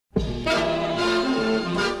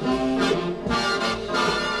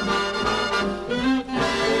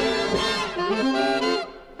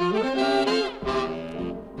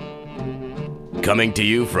Coming to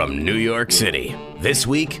you from New York City, this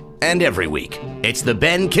week and every week, it's the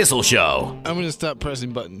Ben Kissel Show. I'm going to stop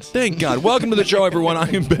pressing buttons. Thank God. Welcome to the show, everyone. I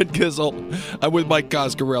am Ben Kissel. I'm with Mike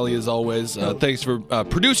Coscarelli, as always. Thanks for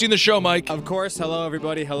producing the show, Mike. Of course. Hello,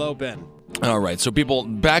 everybody. Hello, Ben. All right, so people,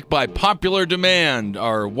 back by popular demand,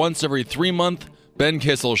 our once every 3-month Ben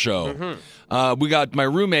Kissel show. Mm-hmm. We got my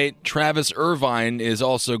roommate, Travis Irvine, is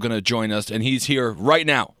also going to join us, and he's here right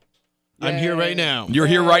now. Yay. I'm here right now. You're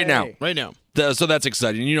here right now. Right now. So that's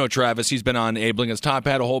exciting. You know Travis, he's been on Abe Lincoln's Top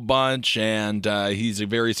Hat a whole bunch, and he's a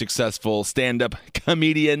very successful stand-up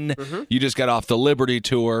comedian. Mm-hmm. You just got off the Liberty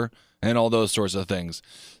Tour and all those sorts of things.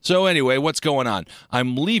 So anyway, what's going on?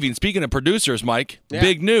 I'm leaving. Speaking of producers, Mike,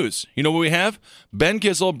 Big news. You know what we have? Ben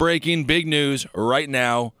Kissel breaking big news right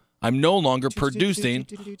now. I'm no longer producing.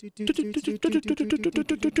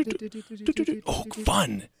 Oh,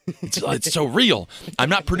 fun. It's so real. I'm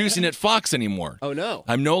not producing at Fox anymore. Oh, no.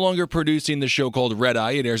 I'm no longer producing the show called Red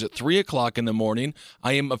Eye. It airs at 3 o'clock in the morning.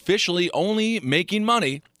 I am officially only making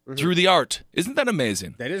money through the art. Isn't that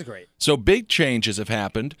amazing? That is great. So big changes have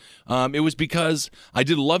happened. It was because I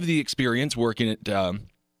did love the experience working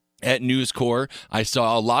at News Corps. I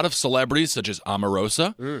saw a lot of celebrities such as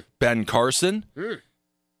Omarosa, Ben Carson.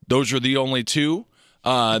 Those are the only two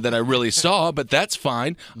that I really saw, but that's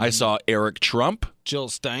fine. I saw Eric Trump. Jill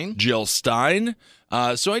Stein.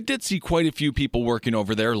 So I did see quite a few people working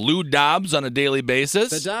over there. Lou Dobbs on a daily basis.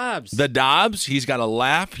 The Dobbs. He's got a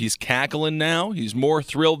laugh. He's cackling now. He's more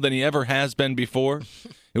thrilled than he ever has been before.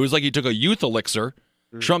 It was like he took a youth elixir.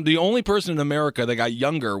 Trump, the only person in America that got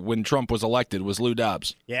younger when Trump was elected was Lou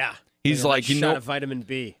Dobbs. Yeah. He's like, a shot of vitamin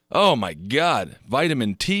B. Oh, my God.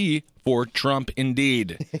 Vitamin T for Trump,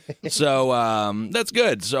 indeed. So that's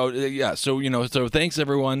good. So, so thanks,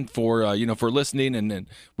 everyone, for listening. And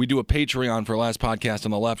we do a Patreon for Last Podcast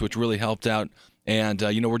on the Left, which really helped out. And,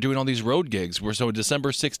 we're doing all these road gigs. So December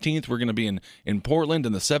 16th, we're going to be in Portland.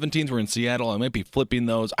 And the 17th, we're in Seattle. I might be flipping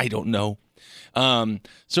those. I don't know.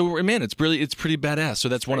 So, man, it's pretty badass. So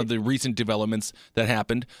that's one of the recent developments that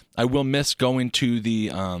happened. I will miss going to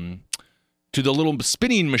the little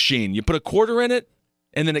spinning machine. You put a quarter in it,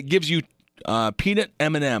 and then it gives you peanut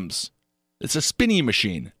M&Ms. It's a spinning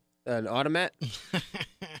machine. An automat?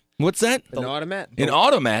 What's that? An automat? An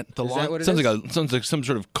automat? Is that what it sounds like some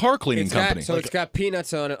sort of car cleaning company. So it's got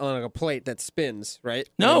peanuts on a plate that spins, right?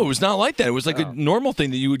 No, it was not like that. It was like a normal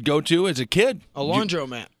thing that you would go to as a kid. A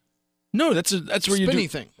laundromat. No, that's where you do. Spinning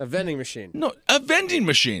thing. A vending machine. No, a vending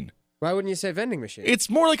machine. Why wouldn't you say vending machine? It's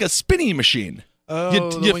more like a spinning machine. Oh,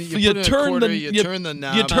 you turn the knob. You turn the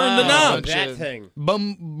knob. That thing.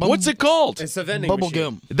 What's it called? It's a vending Bubble machine.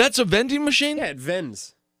 gum. That's a vending machine? Yeah, it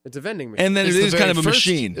vends. It's a vending machine. And then it is kind of a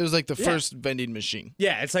machine. It was like the first vending machine.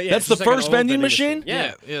 Yeah, it's like that's the first vending machine?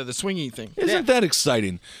 Yeah, the swingy thing. Isn't that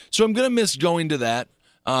exciting? So I'm gonna miss going to that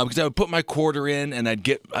because I would put my quarter in and I'd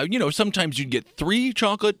get sometimes you'd get 3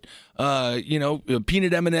 chocolate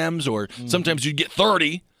peanut M&Ms or sometimes you'd get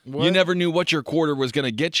 30. What? You never knew what your quarter was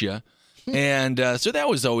gonna get you. And so that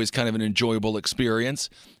was always kind of an enjoyable experience.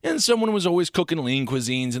 And someone was always cooking lean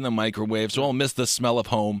cuisines in the microwave, so I'll miss the smell of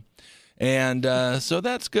home. And so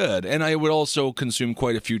that's good. And I would also consume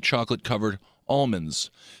quite a few chocolate-covered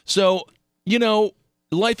almonds. So,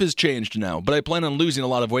 life has changed now, but I plan on losing a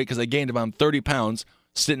lot of weight because I gained about 30 pounds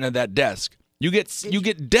sitting at that desk. You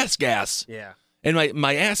get desk ass. Yeah. And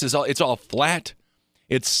my ass it's all flat.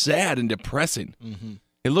 It's sad and depressing. Mm-hmm.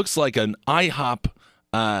 It looks like an IHOP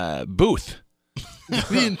booth.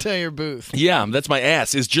 The entire booth. Yeah, that's my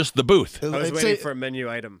ass. Is just the booth. I was waiting for a menu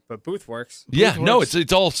item, but booth works. Yeah, no,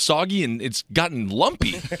 it's all soggy and it's gotten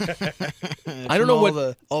lumpy. I don't know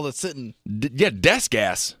what all the sitting. Desk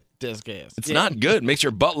ass. Desk ass. It's not good. Makes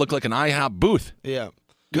your butt look like an IHOP booth. Yeah.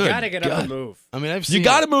 Good. You gotta get up and move. I mean, I've seen. You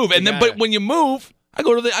gotta move, and then but when you move, I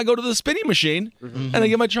go to the spinning machine and I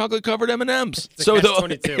get my chocolate covered M&Ms. So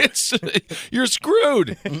you're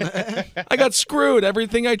screwed. I got screwed.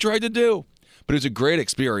 Everything I tried to do. But it was a great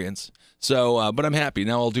experience. So, but I'm happy.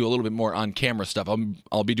 Now I'll do a little bit more on-camera stuff.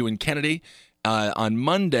 I'll be doing Kennedy on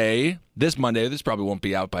Monday. This Monday. This probably won't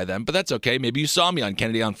be out by then, but that's okay. Maybe you saw me on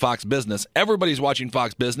Kennedy on Fox Business. Everybody's watching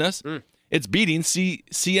Fox Business. It's beating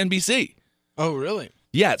CNBC. Oh, really?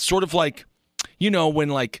 Yeah, it's sort of like, when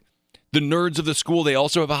like the nerds of the school, they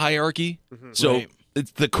also have a hierarchy. So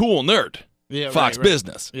it's the cool nerd. Yeah, Fox right.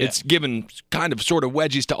 Business. Yeah. It's giving kind of sort of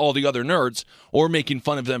wedgies to all the other nerds or making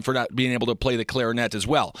fun of them for not being able to play the clarinet as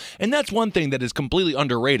well. And that's one thing that is completely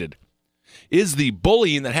underrated is the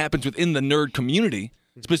bullying that happens within the nerd community,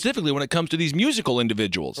 specifically when it comes to these musical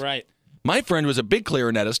individuals. Right. My friend was a big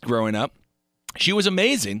clarinetist growing up. She was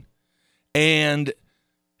amazing. And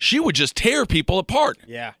she would just tear people apart.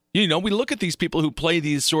 Yeah. We look at these people who play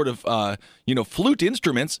these sort of, flute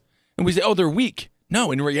instruments, and we say, oh, they're weak.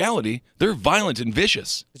 No, in reality, they're violent and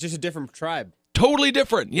vicious. It's just a different tribe. Totally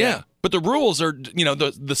different, yeah. But the rules are,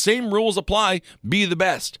 the same rules apply. Be the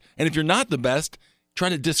best. And if you're not the best, try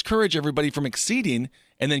to discourage everybody from exceeding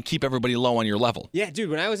and then keep everybody low on your level. Yeah, dude,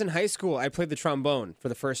 when I was in high school, I played the trombone for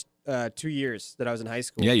the first 2 years that I was in high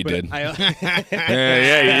school. Yeah, you But did. I,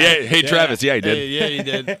 Yeah. Hey, Travis, yeah, you did. Yeah, you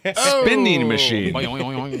did. Spinning machine.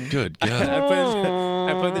 Boing. Good God.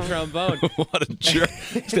 I played the trombone. What a jerk.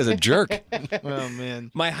 This guy's a jerk. Oh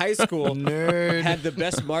man. My high school Nerd. had the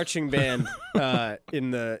best marching band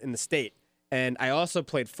in the state. And I also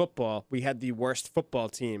played football. We had the worst football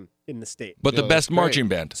team in the state. But the Yo, best that's marching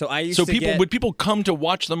band. So I used to people get- would people come to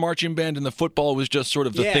watch the marching band, and the football was just sort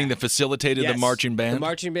of the Yeah. thing that facilitated the Yes. marching band? The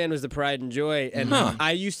marching band was the pride and joy. And Huh.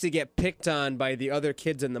 I used to get picked on by the other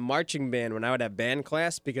kids in the marching band when I would have band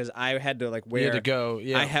class because I had to wear. You had to go.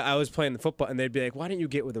 Yeah. I was playing the football, and they'd be like, "Why don't you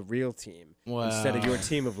get with a real team instead of Wow. your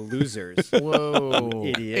team of losers?" Whoa.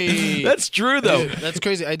 Idiot. Hey. That's true, though. Dude, that's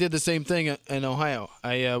crazy. I did the same thing in Ohio.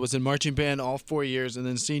 I was in marching band all 4 years, and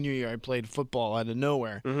then senior year I played football out of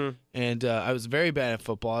nowhere. Mhm. And I was very bad at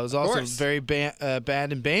football. I was also course. very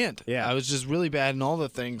bad in band. Yeah. I was just really bad in all the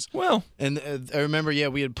things. Well, And I remember,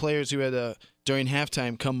 we had players who had during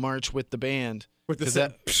halftime come march with the band. With the 'Cause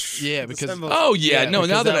sim- yeah, the because symbol. oh, yeah. Yeah, No, now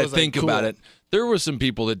because that that I was, think cool. about it, there were some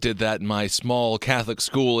people that did that in my small Catholic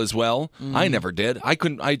school as well. I never did. I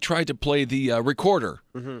couldn't. I tried to play the recorder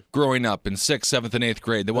growing up in 6th, 7th, and 8th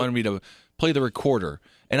grade. They wanted me to play the recorder,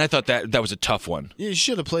 and I thought that was a tough one. you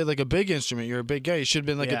should have played like a big instrument. You're a big guy. You should have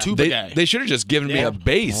been like Yeah. a tuba guy. They should have just given me Yeah. a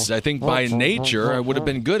bass. I think by nature I would have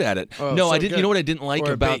been good at it. Oh, no, so I didn't. You good. know what I didn't like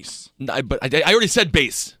Or a about? bass. But I already said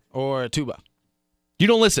bass. Or a tuba. You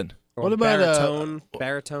don't listen. Or What about, baritone?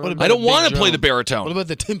 Baritone. what about- I don't a big want to play drum. the baritone. What about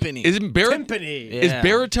the timpani? Is it timpani? Yeah. Is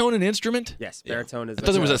baritone an instrument? Yes, baritone is. I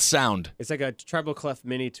thought there was a sound. It's like a treble clef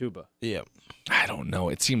mini tuba. Yeah. I don't know.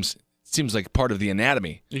 It seems like part of the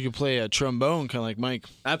anatomy. You could play a trombone, kind of like Mike.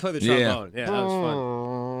 I played the Yeah. trombone. Yeah, that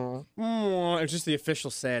was fun. It's just the official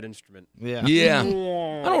sad instrument. Yeah. Yeah.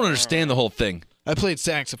 I don't understand the whole thing. I played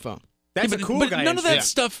saxophone. That's Yeah, a cool but guy. none of that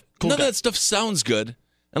instrument. stuff. Cool none guy. of that stuff sounds good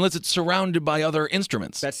unless it's surrounded by other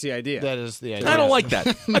instruments. That's the idea. That is the idea. I don't like that.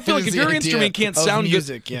 I feel That like is if the your idea instrument can't of sound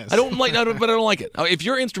music, good, yes. but I don't like it. If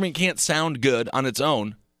your instrument can't sound good on its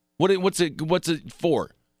own, what's it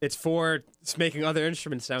for? It's for making other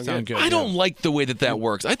instruments sound good. good. I don't like the way that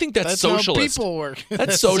works. I think that's That's socialist. how people work.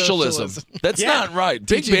 That's socialism. That's Yeah. not right.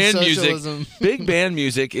 Big Teaching band socialism. music. Big band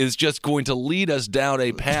music is just going to lead us down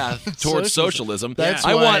a path towards socialism. That's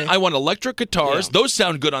I why- I want electric guitars. Yeah. Those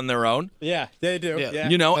sound good on their own, Yeah, they do. Yeah. Yeah.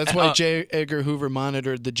 you know. That's why J. Edgar Hoover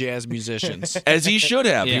monitored the jazz musicians. as he should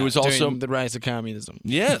have. He Yeah, was also during the rise of communism.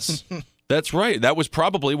 yes. That's right. That was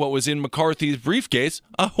probably what was in McCarthy's briefcase,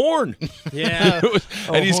 a horn. Yeah.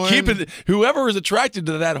 And he's horn. keeping whoever is attracted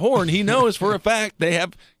to that horn, he knows for a fact they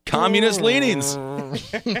have communist leanings.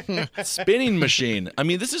 Spinning machine. I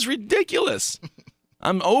mean, this is ridiculous.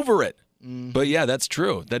 I'm over it. But yeah, that's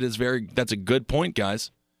true. That's a good point,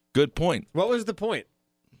 guys. Good point. What was the point?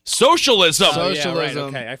 Socialism. Oh, yeah, right. Socialism.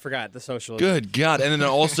 Okay, I forgot the socialism. Good God. And then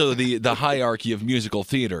also the hierarchy of musical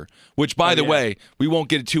theater, which, by the yeah. way, we won't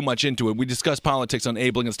get too much into it. We discussed politics on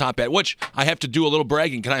Abling's Top Hat, which I have to do a little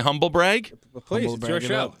bragging. Can I humble brag? Well, please, Humble it's your brag it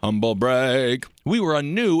show. up. Humble brag. We were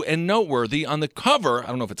on New and Noteworthy on the cover. I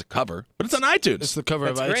don't know if it's a cover, but it's on iTunes. It's the cover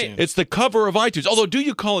That's of great. iTunes. It's the cover of iTunes. Although, do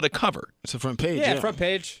you call it a cover? It's the front page. Yeah, Yeah, front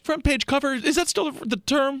page. Front page cover? Is that still the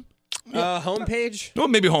term? Home page. Well,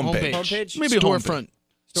 maybe homepage. Homepage. Maybe homepage. Storefront.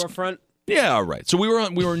 Storefront. Yeah, all right. So we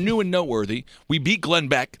were New and Noteworthy. We beat Glenn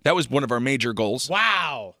Beck. That was one of our major goals.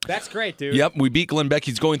 Wow. That's great, dude. Yep, we beat Glenn Beck.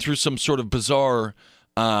 He's going through some sort of bizarre.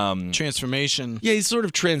 Transformation. Yeah, he's sort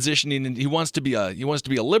of transitioning, and he wants to be a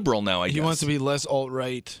liberal now. I guess He wants to be less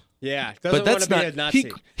alt-right. Yeah. Doesn't but want that's to be not. a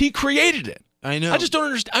Nazi. He created it. I know. I just don't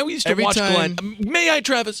understand. I used to Every watch time- Glenn. May I,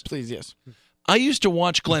 Travis? Please, yes. I used to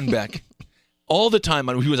watch Glenn Beck all the time.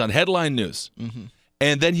 He was on Headline News,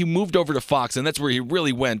 and then he moved over to Fox, and that's where he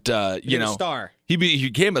really went. You're a star. He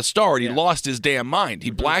became a star, and he Yeah. lost his damn mind.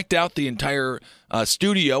 He blacked out the entire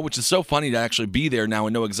studio, which is so funny to actually be there now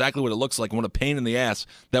and know exactly what it looks like and what a pain in the ass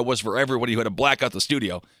that was for everybody who had to black out the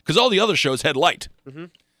studio, because all the other shows had light.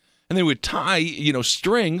 And they would tie,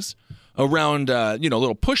 strings around,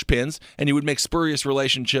 little push pins, and he would make spurious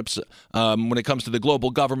relationships when it comes to the global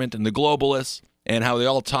government and the globalists and how they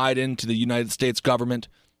all tied into the United States government.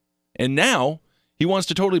 And now he wants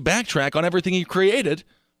to totally backtrack on everything he created.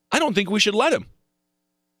 I don't think we should let him.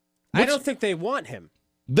 I don't think they want him.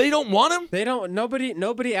 They don't want him? They don't.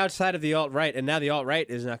 Nobody outside of the alt-right, and now the alt-right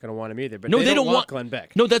is not going to want him either. But No, they don't want want Glenn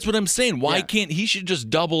Beck. No, that's what I'm saying. Why Yeah. can't he should just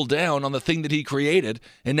double down on the thing that he created,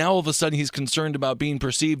 and now all of a sudden he's concerned about being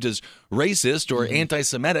perceived as racist or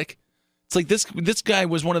anti-Semitic? It's like this guy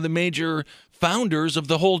was one of the major founders of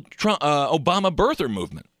the whole Obama birther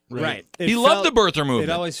movement. Right. He loved the birther movement. It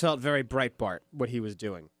always felt very Breitbart what he was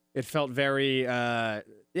doing. It felt very.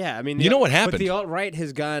 Yeah, I mean, You know what happened? But the alt-right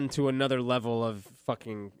has gone to another level of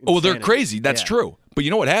fucking. Oh, they're insanity. crazy. That's Yeah. true. But you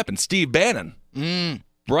know what happened? Steve Bannon.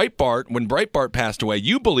 Breitbart, when Breitbart passed away,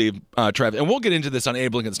 you believe, Travis, and we'll get into this on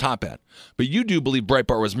Abe Lincoln's Top Hat, but you do believe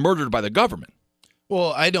Breitbart was murdered by the government.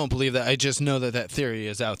 Well, I don't believe that. I just know that theory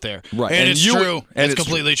is out there. Right. And, it's true. and It's it's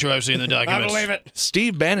completely true. I've seen the documents. I believe it.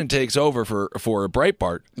 Steve Bannon takes over for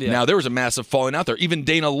Breitbart. Yeah. Now, there was a massive falling out there. Even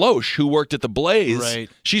Dana Loesch, who worked at the Blaze, Right.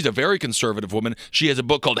 she's a very conservative woman. She has a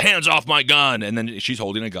book called Hands Off My Gun, and then she's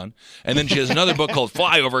holding a gun. And then she has another book called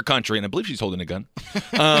Fly Over Country, and I believe she's holding a gun.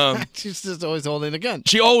 She's just always holding a gun.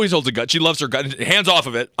 She always holds a gun. She loves her gun. Hands off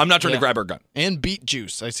of it. I'm not trying to Yeah. grab her gun. And beet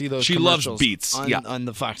juice. I see those She loves commercials beets, on, yeah. on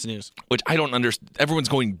the Fox News. Which I don't understand. Everyone's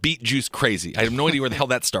going beet juice crazy. I have no idea where the hell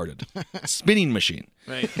that started. Spinning machine.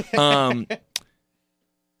 Right.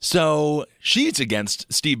 So she's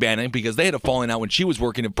against Steve Bannon because they had a falling out when she was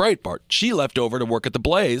working at Breitbart. She left over to work at the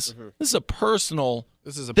Blaze. This is a personal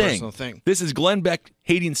This is a thing. personal thing. This is Glenn Beck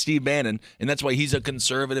hating Steve Bannon, and that's why he's a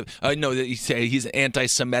conservative. No, he's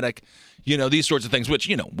anti-Semitic. These sorts of things, which,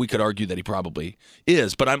 we could argue that he probably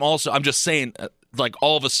is. But I'm just saying, like,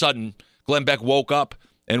 all of a sudden, Glenn Beck woke up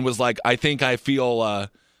and was like, I think I feel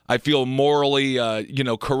morally,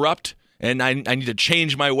 corrupt, and I need to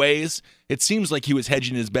change my ways. It seems like he was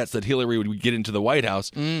hedging his bets that Hillary would get into the White House,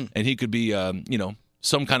 and he could be,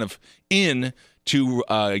 some kind of in to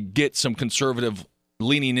get some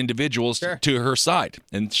conservative-leaning individuals to her side,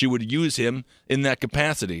 and she would use him in that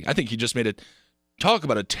capacity. I think he just made it. Talk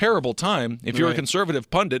about a terrible time if you're a conservative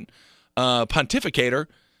pundit, pontificator,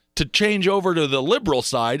 to change over to the liberal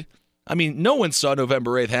side. I mean, no one saw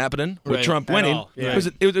November 8th happening with Right. Trump At winning. all, yeah. Because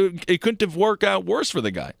it couldn't have worked out worse for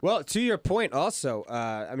the guy. Well, to your point, also,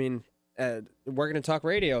 working in talk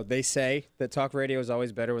radio, they say that talk radio is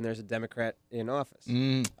always better when there's a Democrat in office.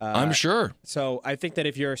 I'm sure. So I think that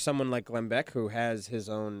if you're someone like Glenn Beck, who has his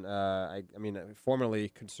own, formerly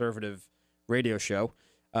conservative radio show,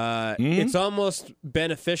 it's almost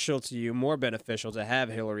beneficial to you, more beneficial to have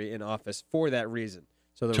Hillary in office for that reason.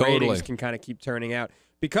 So the Totally. ratings can kind of keep turning out.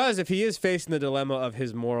 Because if he is facing the dilemma of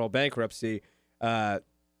his moral bankruptcy,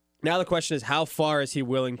 now the question is, how far is he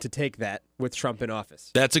willing to take that with Trump in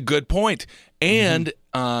office? That's a good point. And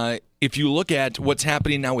if you look at what's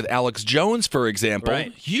happening now with Alex Jones, for example,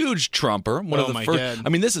 Right. huge Trumper, one of the my first. God. I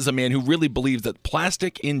mean, this is a man who really believes that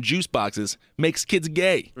plastic in juice boxes makes kids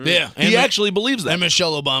gay. Yeah. He actually believes that. And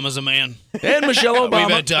Michelle Obama's a man. And Michelle We've Obama.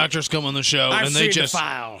 had doctors come on the show, I've and they seen the just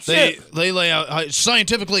files. they lay out how it's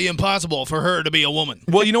scientifically impossible for her to be a woman.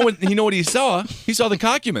 Well, you know what he saw? He saw the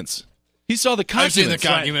documents. He saw the I've seen the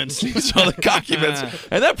documents. documents. He saw the documents,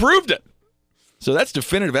 and that proved it. So that's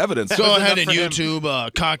definitive evidence. Go ahead enough and for him.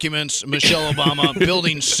 YouTube documents Michelle Obama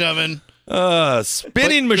Building 7.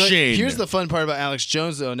 Spinning But machine. Here's the fun part about Alex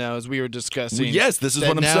Jones, though. Now, as we were discussing, Yes, this is that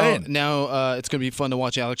what I'm now, saying. Now it's going to be fun to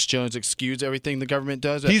watch Alex Jones excuse everything the government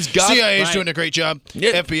does. He's got- CIA's right. doing a great job.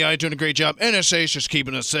 Yeah. FBI doing a great job. NSA's just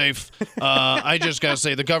keeping us safe. I just got to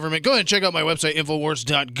say, the government. Go ahead and check out my website,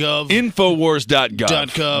 Infowars.gov.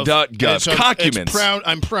 Infowars.gov. And so Documents.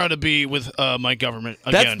 I'm proud to be with my government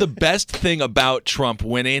again. That's the best thing about Trump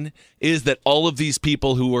winning is that all of these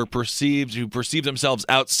people who perceive themselves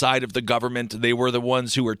outside of the government, they were the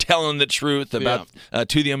ones who were telling the truth about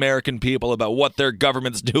to the American people about what their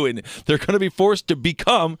government's doing. They're going to be forced to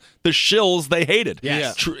become the shills they hated.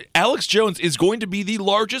 Yes. Alex Jones is going to be the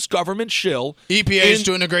largest government shill. EPA is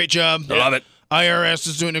doing a great job. Love it. IRS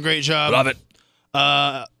is doing a great job. Love it.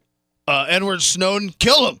 Edward Snowden,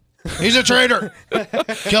 kill him. He's a traitor.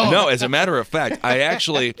 Kill him. No, as a matter of fact, I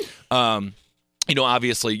actually,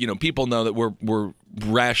 obviously, people know that we're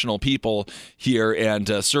rational people here, and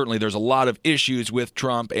certainly there's a lot of issues with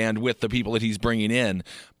Trump and with the people that he's bringing in.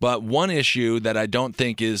 But one issue that I don't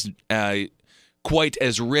think is quite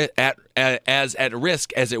as at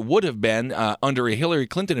risk as it would have been under a Hillary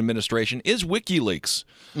Clinton administration is WikiLeaks.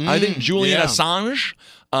 I think Julian yeah. Assange.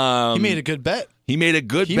 He made a good bet. He made a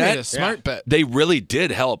good He bet. made a smart bet. They really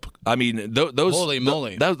did help. I mean, those Holy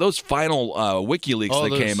moly. those final WikiLeaks Oh, that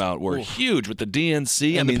those- came out were huge with the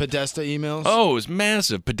DNC. And I mean, the Podesta emails. oh, it was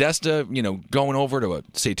massive. Podesta, going over to a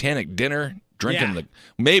satanic dinner, drinking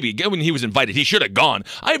maybe when he was invited, he should have gone.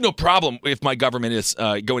 I have no problem if my government is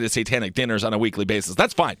going to satanic dinners on a weekly basis.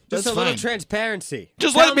 That's fine. Just a little transparency.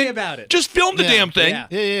 Just Tell let me about it. Just film the damn thing.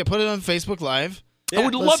 Yeah. Put it on Facebook Live. I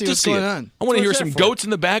would love to see it. I want to hear some for. goats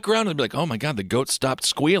in the background and be like, oh my God, the goats stopped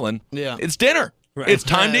squealing. Yeah. It's dinner. Right. It's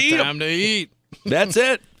time to eat 'em. Time to eat. That's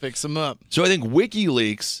it. Fix them up. So I think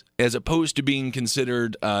WikiLeaks, as opposed to being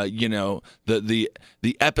considered, the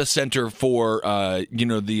epicenter for,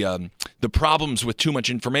 the problems with too much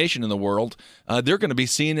information in the world, they're going to be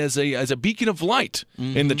seen as a beacon of light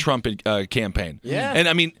in the Trump campaign. Yeah. And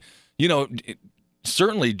I mean,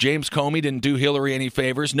 certainly James Comey didn't do Hillary any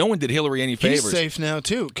favors. No one did Hillary any favors. He's safe now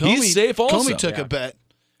too. He's safe also. Comey took a bet.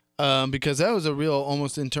 Because that was a real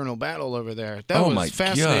almost internal battle over there. That was my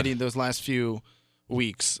fascinating God. those last few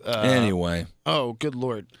weeks. Anyway. Oh, good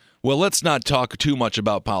Lord. Well, let's not talk too much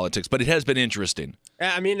about politics, but it has been interesting.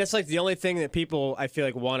 I mean, that's like the only thing that people, I feel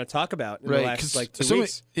like, want to talk about in the last 2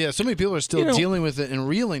 weeks. So many people are still dealing with it and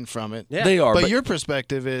reeling from it. Yeah. They are. But your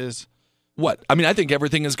perspective is... What? I mean, I think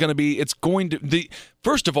everything is going to be.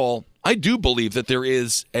 First of all, I do believe that there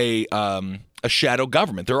is a shadow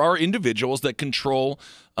government. There are individuals that control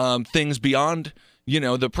things beyond,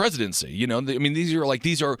 the presidency.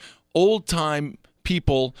 These are old time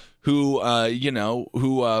people who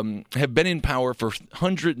have been in power for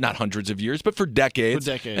not hundreds of years, but for decades.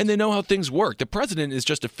 And they know how things work. The president is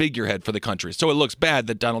just a figurehead for the country. So it looks bad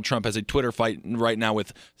that Donald Trump has a Twitter fight right now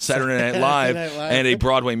with Saturday Night Live and a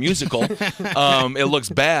Broadway musical. It looks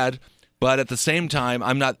bad. But at the same time,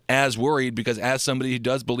 I'm not as worried because as somebody who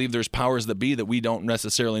does believe there's powers that be that we don't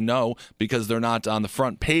necessarily know because they're not on the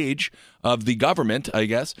front page of the government, I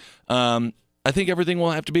guess, I think everything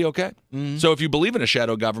will have to be okay. Mm-hmm. So if you believe in a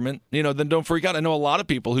shadow government, then don't freak out. I know a lot of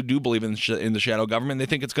people who do believe in the shadow government. They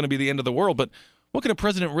think it's going to be the end of the world. But what can a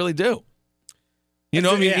president really do?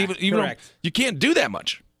 Even you can't do that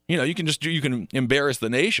much. You can embarrass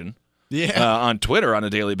the nation. On Twitter on a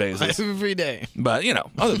daily basis. Every day. But,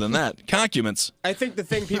 other than that, concuments. I think the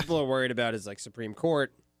thing people are worried about is like Supreme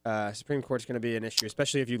Court. Supreme Court's going to be an issue,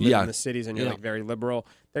 especially if you live in the cities and you're like very liberal.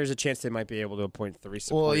 There's a chance they might be able to appoint 3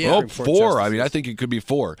 Supreme Court 4. justices. I mean, I think it could be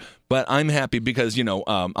 4. But I'm happy because,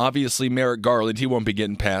 obviously Merrick Garland, he won't be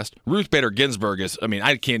getting passed. Ruth Bader Ginsburg is, I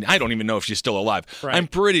don't even know if she's still alive. Right. I'm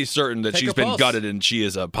pretty certain that she's been gutted and she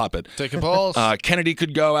is a puppet. Take a pulse. Kennedy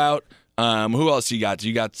could go out. Who else you got?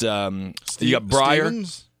 You got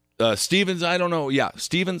Breyer. Stevens, I don't know. Yeah,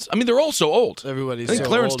 Stevens. I mean, they're all so old. Everybody's I think so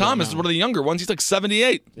Clarence old Thomas now. is one of the younger ones. He's like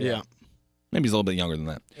 78. Yeah. Maybe he's a little bit younger than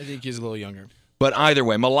that. I think he's a little younger. But either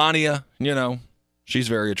way, Melania, she's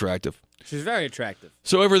very attractive. She's very attractive.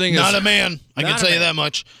 So everything Not is... a man. I can tell you that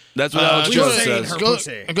much. That's what Alex Jones says. Go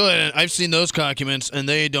ahead. I've seen those documents, and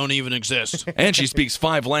they don't even exist. And she speaks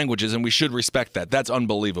 5 languages, and we should respect that. That's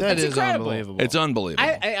unbelievable. That is incredible. unbelievable. It's unbelievable.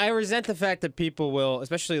 I resent the fact that people will,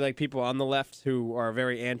 especially like people on the left who are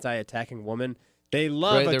very anti-attacking women, they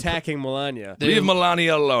love attacking Melania. Leave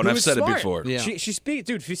Melania alone. I've said smart. it before. Yeah. She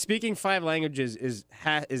speaking 5 languages is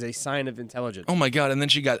a sign of intelligence. Oh my God! And then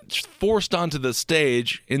she got forced onto the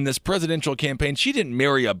stage in this presidential campaign. She didn't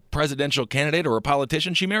marry a presidential candidate or a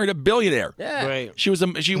politician. She married a billionaire. Yeah. Right. She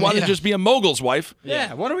wanted to just be a mogul's wife.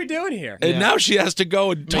 Yeah. What are we doing here? And now she has to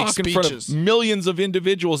go and talk in front of millions of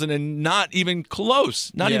individuals and not even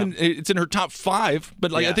close. Not even. It's in her top 5,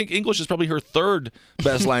 but I think English is probably her 3rd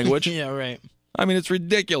best language. Yeah. Right. I mean, it's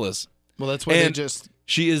ridiculous. Well, that's why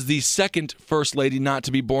She is the 2nd first lady not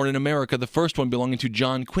to be born in America. The first one belonging to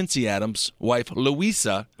John Quincy Adams' wife,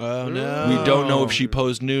 Louisa. Oh, no. We don't know if she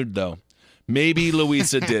posed nude, though. Maybe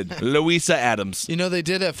Louisa did. Louisa Adams. They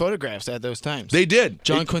did have photographs at those times. They did.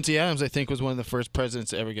 John Quincy Adams, I think, was one of the first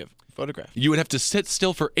presidents to ever get photographed. You would have to sit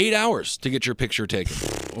still for 8 hours to get your picture taken.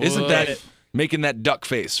 Isn't that making that duck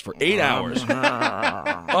face for 8 hours?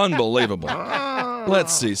 Unbelievable.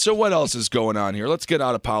 Let's see. So what else is going on here? Let's get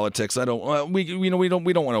out of politics. We don't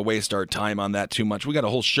want to waste our time on that too much. We got a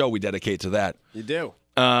whole show we dedicate to that. You do.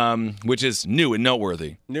 Which is new and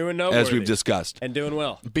noteworthy. New and noteworthy. As we've discussed. And doing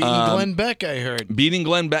well. Beating Glenn Beck, I heard. Beating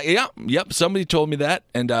Glenn Beck. Yeah. Yep. Somebody told me that,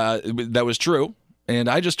 and that was true. And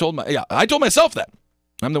I just told I told myself that.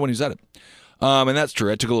 I'm the one who said it. And that's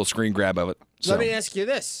true. I took a little screen grab of it. So. Let me ask you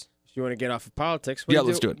this. If you want to get off of politics,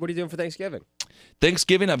 let's do it. What are you doing for Thanksgiving?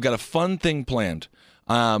 Thanksgiving, I've got a fun thing planned.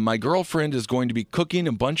 My girlfriend is going to be cooking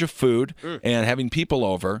a bunch of food and having people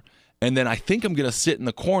over, and then I think I'm going to sit in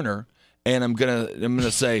the corner and I'm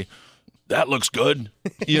gonna say, "That looks good,"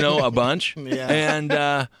 a bunch, and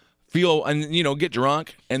get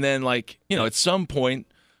drunk, and then at some point,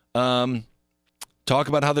 talk Talk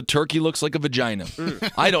about how the turkey looks like a vagina.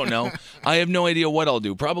 I don't know. I have no idea what I'll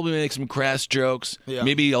do. Probably make some crass jokes. Yeah.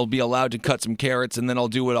 Maybe I'll be allowed to cut some carrots, and then I'll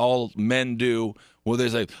do what all men do, where they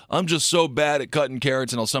say, I'm just so bad at cutting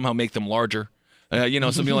carrots, and I'll somehow make them larger.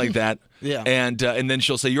 Something like that. Yeah. And then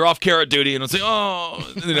she'll say, you're off carrot duty, and I'll say,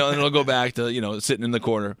 oh, and I'll go back to, sitting in the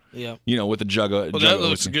corner, Yeah. With a jug of. Well, that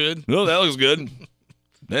looks good. No, that looks good.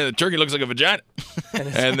 Man, the turkey looks like a vagina.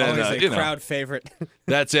 And then, Always a crowd favorite.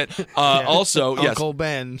 That's it. Also, yes.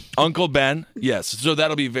 Uncle Ben. Yes. So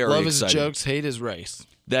that'll be very Love exciting. his jokes, hate his rice.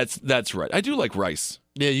 That's right. I do like rice.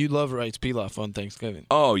 Yeah, you love rice pilaf on Thanksgiving.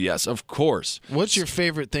 Oh, yes, of course. What's your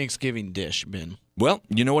favorite Thanksgiving dish, Ben? Well,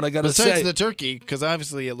 you know what I got to say? Besides the turkey, because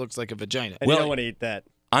obviously it looks like a vagina. And you don't want to eat that.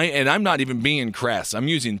 I'm not even being crass. I'm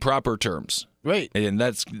using proper terms. Right. And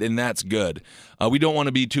that's good. We don't want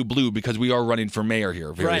to be too blue because we are running for mayor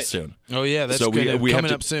here very soon. Oh, yeah, that's So good. we have Coming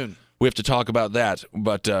to- up soon. We have to talk about that.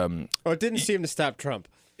 But Oh, it didn't seem to stop Trump.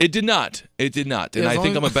 it did not. It did not. And Yeah, as I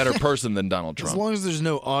think long I'm a better person than Donald As Trump. long as there's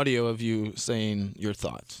no audio of you saying your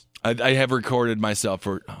thoughts. I have recorded myself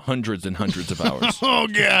for hundreds and hundreds of hours. Oh,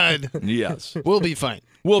 God. Yes. We'll be fine.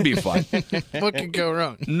 We'll be fine. What could go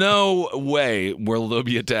wrong? No way will there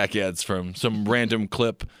be attack ads from some random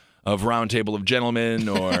clip of Roundtable of Gentlemen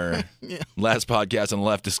or last podcast on the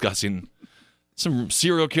left discussing some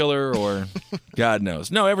serial killer or God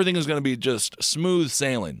knows. No, everything is going to be just smooth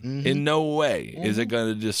sailing. In no way is it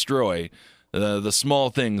going to destroy the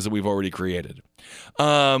small things that we've already created.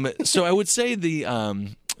 So I would say the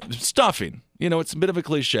stuffing. It's a bit of a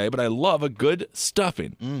cliche, but I love a good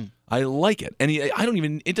stuffing. I like it, and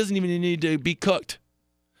it doesn't even need to be cooked.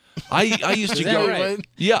 I used to Is that go. right?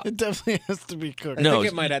 Yeah. It definitely has to be cooked. I think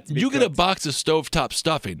it might have to be you get a cooked. box of stovetop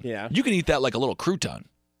stuffing. Yeah. You can eat that like a little crouton.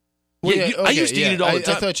 Well, Yeah, I used to eat it all the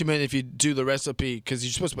time. I thought you meant if you do the recipe, because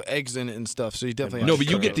you're supposed to put eggs in it and stuff, so you definitely No, have to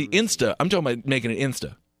but you cook get it. the Insta. I'm talking about making it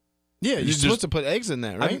Insta. Yeah, you're just- supposed to put eggs in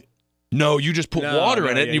that, right? No, you just put No, water no,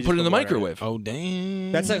 in it yeah, and you you put it just in the put water in microwave. Oh,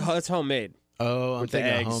 dang. That's homemade. Oh, I'm with the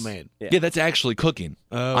thinking eggs. homemade. Yeah, that's actually cooking.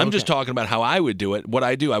 Oh, I'm just okay. talking about how I would do it. What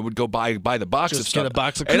I do, I would go buy the box Just of stuff. get a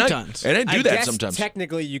box of And croutons. I do I that guess sometimes.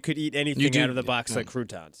 Technically, you could eat anything You do- out of the box like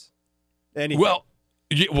croutons. Anything. Well,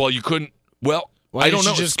 you couldn't. Well, Why I don't don't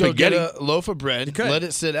know. you just spaghetti. go get a loaf of bread, could. let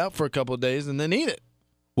it sit out for a couple of days, and then eat it?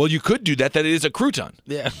 Well, you could do that. That is a crouton.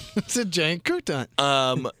 Yeah, it's a giant crouton.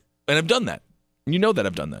 And I've done that. You know that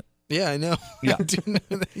I've done that. Yeah, I know. Yeah. I do know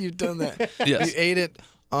that you've done that. Yes. You ate it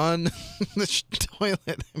on the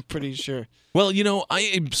toilet, I'm pretty sure. Well, I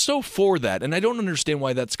am so for that, and I don't understand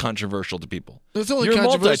why that's controversial to people. It's only You're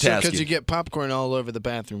controversial multitasking. because you get popcorn all over the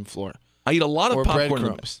bathroom floor. I eat a lot of Or popcorn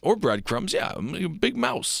breadcrumbs. or breadcrumbs. Yeah, I'm a big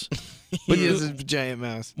mouse. But He is a giant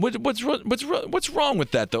mouse. what's wrong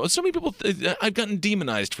with that though? So many people. I've gotten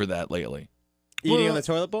demonized for that lately. eating well- on the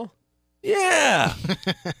toilet bowl. Yeah.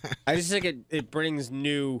 I just think it brings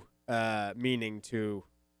new meaning to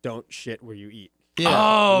 "don't shit where you eat." Yeah.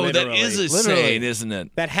 Oh, that literally. is a Literally. saying, isn't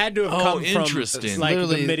it? That had to have Oh, come interesting. from like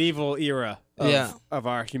Literally- the medieval era of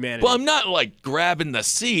our humanity. Well, I'm not like grabbing the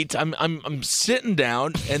seat. I'm sitting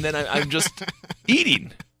down and then I'm just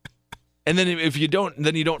eating. And then if you don't,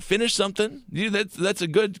 then you don't finish something. That's a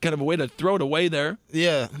good kind of a way to throw it away there.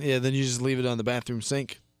 Yeah, then you just leave it on the bathroom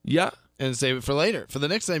sink Yeah. and save it for later. For the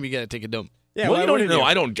next time you got to take a dump. yeah, well, why you don't wouldn't know.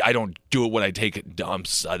 you? I don't do it when I take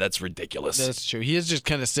dumps. That's ridiculous. That's true. He is just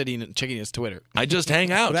kind of sitting and checking his Twitter. I just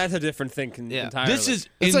hang out. Well, that's a different thing Yeah. entirely. This is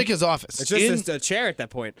It's like his office. it's just a chair at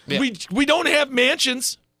that point. Yeah. we don't have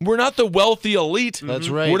mansions. We're not the wealthy elite. That's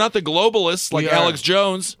right. We're not the globalists like We are. Alex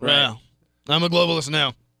Jones. Right. I'm a globalist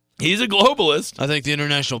now. He's a globalist. I think the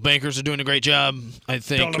international bankers are doing a great job. I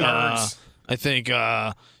think, Bilderbergs.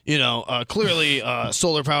 clearly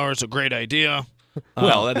solar power is a great idea.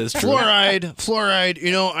 Well, that is true.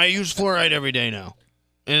 Fluoride. I use fluoride every day now,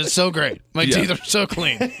 and it's so great. My Yeah. teeth are so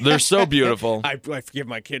clean. They're so beautiful. I forgive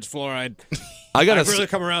my kids fluoride. I got I've really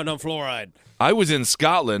come around on fluoride. I was in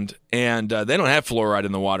Scotland, and they don't have fluoride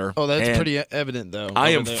in the water. Oh, that's and pretty evident, though. I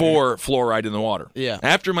over am there. for fluoride in the water. Yeah.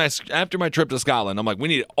 After my trip to Scotland, I'm like, we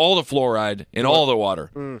need all the fluoride in all the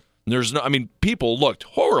water. There's no. I mean, people looked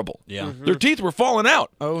horrible. Yeah. Their teeth were falling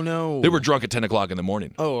out. Oh no. They were drunk at 10 o'clock in the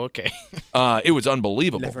morning. Oh, okay. It was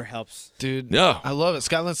unbelievable. Never helps. Dude. Yeah. I love it.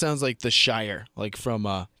 Scotland sounds like the Shire, like from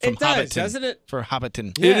It does, Hobbiton. doesn't it? For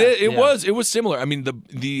Hobbiton. It Yeah. was similar. I mean,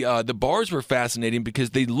 the bars were fascinating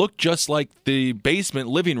because they looked just like the basement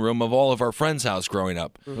living room of all of our friends' house growing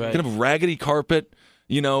up. Right. Kind of raggedy carpet.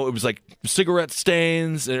 It was like cigarette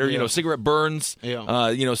stains or Yeah. cigarette burns.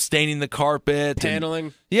 Yeah. Staining the carpet.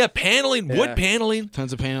 Paneling. Paneling, wood Yeah. paneling.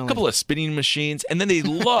 Tons of paneling. A couple of spinning machines, and then they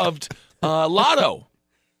loved Lotto.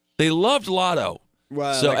 They loved Lotto.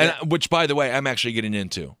 Well, So, like which, by the way, I'm actually getting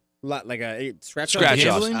into. like a scratch Scratch-offs.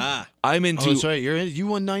 Gambling? Ah, I'm Oh, into. that's right. You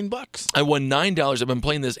won $9. I won $9. I've been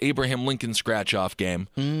playing this Abraham Lincoln scratch-off game.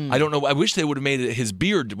 I don't know. I wish they would have made it his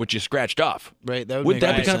beard, which you scratched off. Right. That would Wouldn't make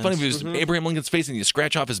that be kind of sense. funny if it was Abraham Lincoln's face and you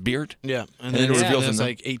scratch off his beard? Yeah. And then it reveals it's him.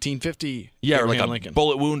 like 1850. Yeah, or like Abraham a Lincoln.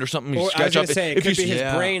 bullet wound or something. You or I was scratch gonna off. say it If could you, be his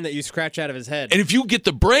yeah. brain that you scratch out of his head. and if you get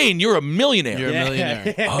the brain, you're a millionaire. You're a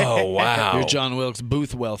millionaire. Oh wow! You're John Wilkes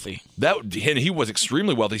Booth wealthy. And he was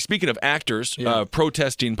extremely wealthy. Speaking of actors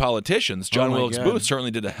protesting politicians, John my Wilkes God. Booth certainly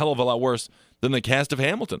did a hell of a lot worse than the cast of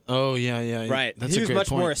Hamilton. Oh, yeah. right. That's he a was great much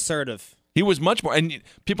point. more assertive. He was much more, and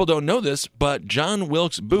people don't know this, but John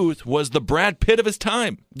Wilkes Booth was the Brad Pitt of his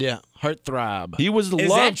time. Yeah. Heartthrob. He was loved. Is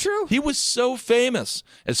that true? He was so famous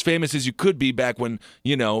as you could be back when,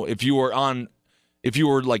 if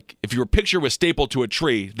your picture was stapled to a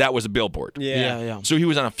tree, that was a billboard. Yeah. So he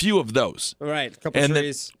was on a few of those. Right. A couple And then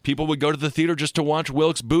trees. people would go to the theater just to watch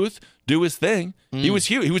Wilkes Booth do his thing. He was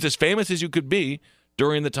huge. He was as famous as you could be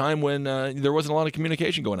during the time when there wasn't a lot of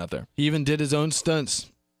communication going out there. He even did his own stunts.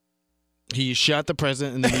 He shot the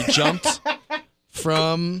president and then he jumped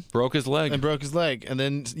from Broke his leg. and broke his leg and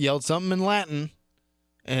then yelled something in Latin.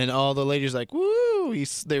 And all the ladies like, woo!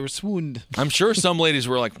 They were swooned. I'm sure some ladies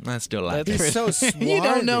were like, "That's still like That's that. He's so You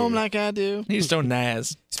don't know him swarthy. like I do. He's so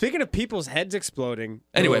nice." Speaking of people's heads exploding.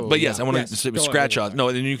 Anyway, Oh, but yes, yeah. I want Yes, to say go on, scratch go on. offs.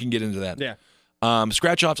 No, then you can get into that. Yeah.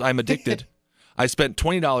 Scratch offs. I'm addicted. I spent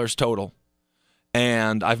 $20 total,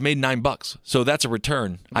 and I've made $9. So that's a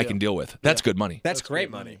return I can deal with. That's good money. That's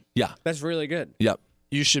great money. Yeah. That's really good. Yep.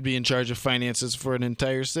 You should be in charge of finances for an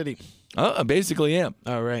entire city. I basically am.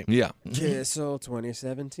 All right. Yeah. Kissel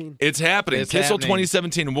 2017. It's happening. It's Kissel happening.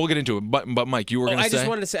 2017, and we'll get into it. But Mike, you were going to I say? just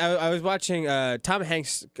wanted to say I was watching Tom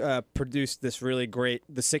Hanks produced this really great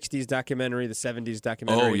the 60s documentary, the 70s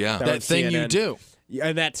documentary. Oh, yeah. were on That thing you CNN. do. Yeah,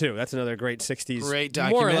 and that too. That's another great 60s Great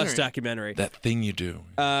more or less documentary. documentary. That thing you do.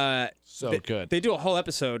 So good. They do a whole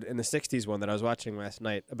episode in the 60s one that I was watching last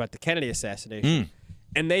night about the Kennedy assassination.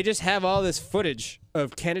 And they just have all this footage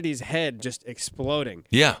of Kennedy's head just exploding.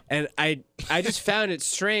 Yeah. And I just found it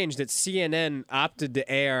strange that CNN opted to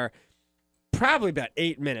air probably about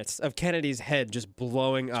 8 minutes of Kennedy's head just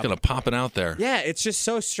blowing up. Kind of popping out there. Yeah, it's just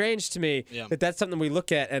so strange to me that that's something we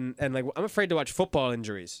look at and like I'm afraid to watch football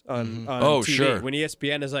injuries on Oh, TV. sure. When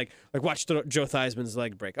ESPN is like watch Joe Theismann's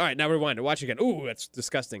leg break. All right, now rewind it. Watch it again. Ooh, that's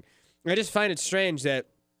disgusting. I just find it strange that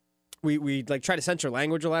we like try to censor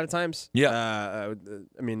language a lot of times. Yeah.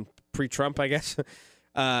 I mean pre-Trump, I guess.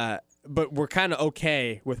 But we're kind of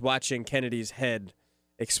okay with watching Kennedy's head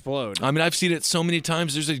explode. I mean, I've seen it so many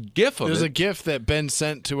times. There's a GIF of There's it. a GIF that Ben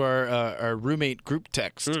sent to our roommate group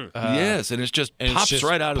text. Yes, and it's just And pops it's just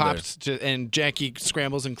right out of there. pops and Jackie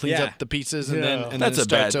scrambles and cleans Yeah. up the pieces, and Yeah. then That's it a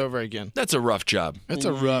starts bad- over again. That's a rough job. That's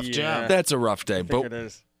a rough Yeah. job. That's a rough day. I think But it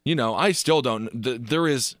is. I still don't. There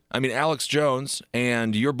is. I mean, Alex Jones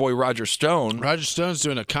and your boy Roger Stone Roger Stone's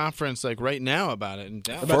doing a conference like right now about it in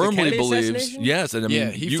Dallas. About the firmly Kennedy believes. assassination? Yes, and I mean, Yeah,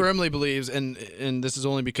 he firmly believes, and this is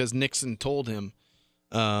only because Nixon told him.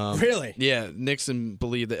 Really? Yeah, Nixon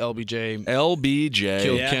believed that LBJ LBJ.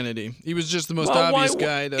 killed Yeah. Kennedy. He was just the most Well, why obvious w-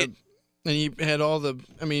 guy to, and he had all the.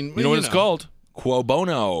 I mean, You know what it's called? Quo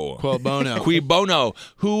bono. Quo bono. Qui bono.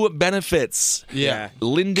 Who benefits? Yeah.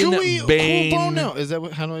 Lyndon Bain. Quo bono. Is that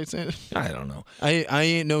what? How do I say it? I don't know. I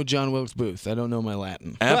ain't no John Wilkes Booth. I don't know my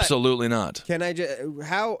Latin. Absolutely not. Can I just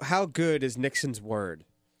how good is Nixon's word?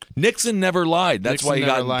 Nixon never lied. That's Nixon why he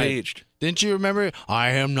got never lied. impeached. Didn't you remember?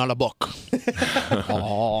 I am not a book.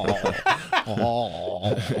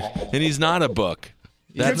 And he's not a book.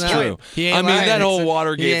 That's That's true. right. He ain't I mean, lying. that whole He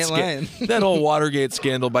Watergate ain't lying. that whole Watergate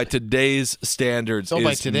scandal by today's standards Oh, is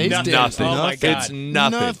by today's nothing. standards. Oh, my God. It's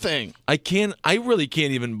nothing. Nothing. I really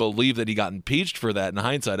can't even believe that he got impeached for that in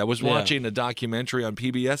hindsight. I was watching a documentary on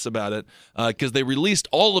PBS about it because they released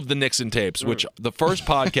all of the Nixon tapes, which the first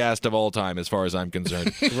podcast of all time, as far as I'm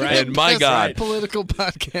concerned. Right. And my That's God. right. Political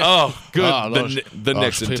podcast. Oh, good. Those the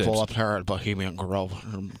Nixon people tapes. up here at Bohemian Grove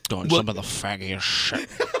are doing some of the faggiest shit.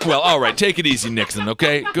 Well, all right. Take it easy, Nixon, okay?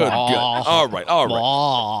 Good, good. All right.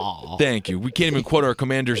 Thank you. We can't even quote our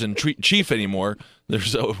commanders in chief anymore. They're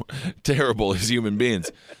so terrible as human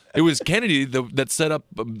beings. It was Kennedy that set up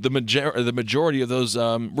the majority of those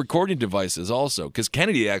recording devices also, because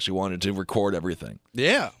Kennedy actually wanted to record everything.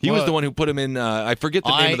 Yeah. He was the one who put him in, I forget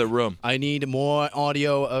the name of the room. I need more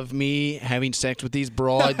audio of me having sex with these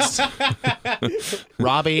broads.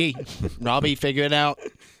 Robbie, figure it out.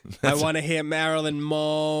 I want to hear Marilyn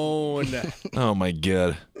moan. Oh, my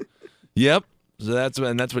God. Yep. So that's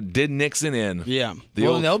what did Nixon in. Yeah. The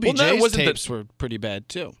Well, old- and LBJ's well, that wasn't tapes were pretty bad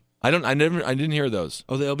too. I didn't hear those.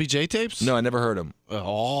 Oh, the LBJ tapes? No, I never heard them.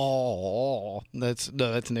 Oh, That's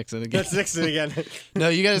Nixon again. That's Nixon again. No,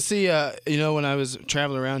 you got to see. When I was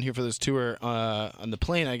traveling around here for this tour on the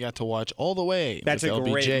plane, I got to watch All the Way. That's with a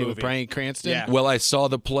LBJ great movie. with Bryan Cranston. Yeah. Well, I saw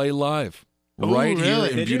the play live. Ooh, Right really? here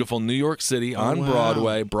in Did you? beautiful New York City on wow.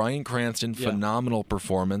 Broadway. Bryan Cranston, Yeah. phenomenal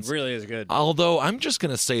performance. Really is good. Although I'm just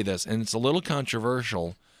going to say this, and it's a little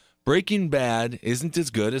controversial. Breaking Bad isn't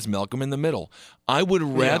as good as Malcolm in the Middle. I would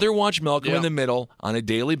rather watch Malcolm in the Middle on a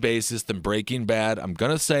daily basis than Breaking Bad. I'm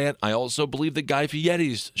going to say it. I also believe that Guy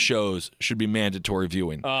Fieri's shows should be mandatory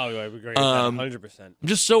viewing. Oh, I agree with that 100%. I'm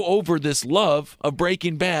just so over this love of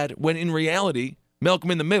Breaking Bad when in reality,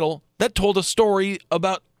 Malcolm in the Middle, that told a story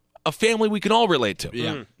about a family we can all relate to.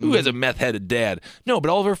 Yeah. Who has a meth-headed dad? No,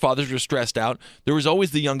 but all of our fathers were stressed out. There was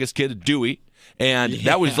always the youngest kid, Dewey, and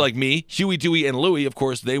that was like me. Huey, Dewey, and Louie, of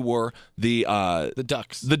course, they were the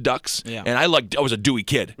Ducks. The Ducks. Yeah. And I was a Dewey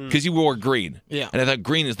kid because he wore green. Yeah. And I thought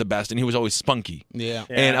green is the best, and he was always spunky. Yeah.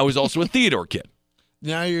 And I was also a Theodore kid.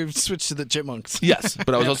 Now you've switched to the Chipmunks. Yes,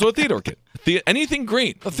 but I was also a Theodore kid. Anything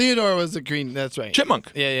green. Theodore was the green. That's right.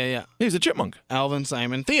 Chipmunk. Yeah. He was a chipmunk. Alvin,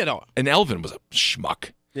 Simon, Theodore. And Elvin was a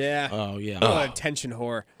schmuck. Yeah. Oh yeah. What a attention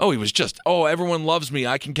whore. Oh, he was just, everyone loves me.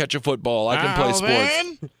 I can catch a football. I can play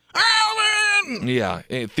sports. Alvin. Yeah.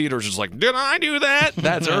 Theodore's just like, did I do that?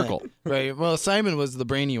 That's Urkel. Right. Well, Simon was the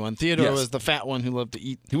brainy one. Theodore Yes. was the fat one who loved to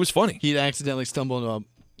eat. He was funny. He'd accidentally stumble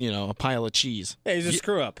into a pile of cheese. Yeah, he's a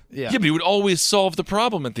screw up. Yeah. Yeah, but he would always solve the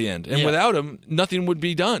problem at the end. And Yeah. without him, nothing would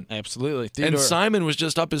be done. Absolutely. And Theodore. Simon was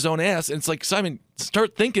just up his own ass. And it's like, Simon,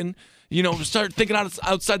 start thinking,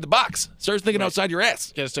 outside the box. Start thinking outside your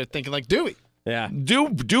ass. Got to start thinking like Dewey. Yeah. Do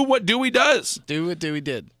what Dewey does. Do what Dewey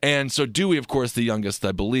did. And so Dewey, of course, the youngest,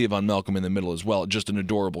 I believe, on Malcolm in the Middle as well. Just an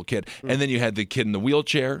adorable kid. And then you had the kid in the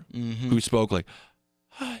wheelchair who spoke like,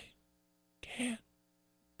 I can't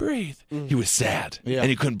breathe. He was sad. Yeah. And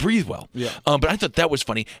he couldn't breathe well. Yeah. But I thought that was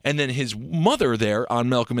funny. And then his mother there on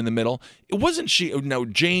Malcolm in the Middle, it wasn't she? No,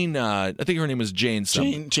 Jane, I think her name was Jane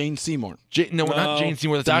something. Jane Seymour. No, not Jane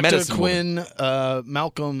Seymour. That's a Dr. medicine woman. Quinn,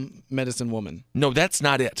 Malcolm, medicine woman. No, that's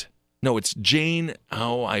not it. No, it's Jane.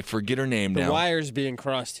 Oh, I forget her name The now. wires being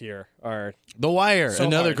crossed here are. The Wire, So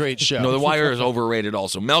another hard. great show. No, The Wire is overrated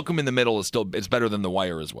also. Malcolm in the Middle it's better than The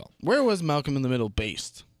Wire as well. Where was Malcolm in the Middle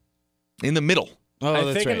based? In the middle. Oh, I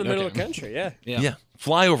that's think right. in the middle okay. of the country, yeah. Yeah.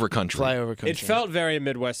 Flyover country. Flyover country. It felt very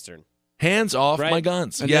Midwestern. Hands off Right. my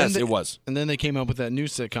guns. And Yes, then it was. And then they came up with that new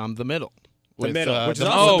sitcom, The Middle. With, Middle, which is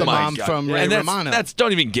the, also with the my mom God. from Yeah, Ray and Romano. that's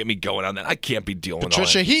don't even get me going on that. I can't be dealing with all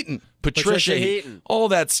Patricia that. Heaton. Patricia Heaton. All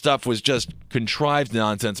that stuff was just contrived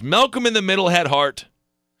nonsense. Malcolm in the Middle had heart,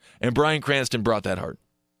 and Bryan Cranston brought that heart.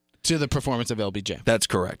 To the performance of LBJ. That's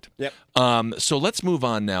correct. Yep. So let's move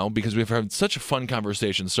on now because we've had such a fun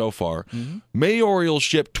conversation so far.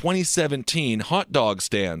 Mayoralship 2017 hot dog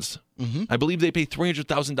stands. I believe they pay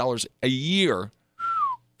 $300,000 a year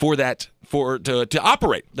for that to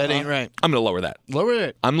operate. That ain't right. I'm going to lower that. Lower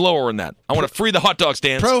it. I'm lowering that. I want to free the hot dog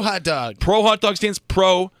stands. Pro hot dog. Pro hot dog stands.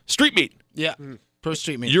 Pro street meat. Yeah. Pro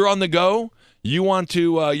street meat. You're on the go. You want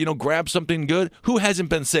to grab something good. Who hasn't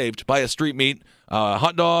been saved by a street meat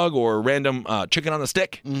hot dog or random chicken on a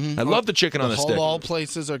stick? I love the chicken on a stick. Halal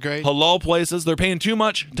places are great. Halal places, they're paying too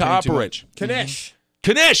much to Paying too operate. much. Kanish.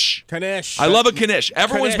 Kanish. Kanish. I love a kanish.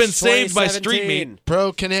 Everyone's Kanish been saved by street 2017. meat.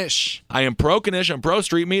 Pro Kanish. I am pro kanish. I'm pro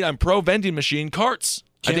street meat. I'm pro vending machine carts.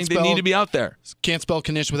 I Can't think they spell- need to be out there. Can't spell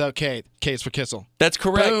Kanish without K. K is for Kissel. That's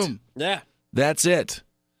correct. Boom. Yeah. That's it.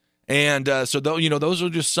 And so, those are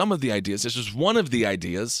just some of the ideas. This is one of the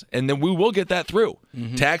ideas, and then we will get that through.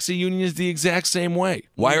 Taxi union is the exact same way.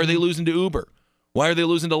 Why are they losing to Uber? Why are they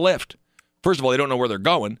losing to Lyft? First of all, they don't know where they're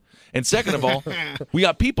going. And second of all, we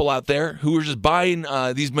got people out there who are just buying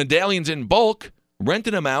these medallions in bulk,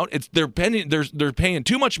 renting them out. They're paying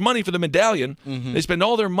too much money for the medallion. They spend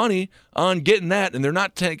all their money on getting that, and they're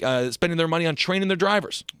not spending their money on training their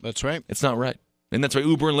drivers. That's right. It's not right. And that's why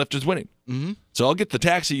Uber and Lyft is winning. So I'll get the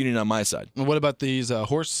taxi union on my side. And what about these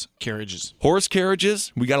horse carriages? Horse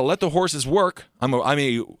carriages, we got to let the horses work. I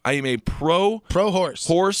am a pro horse.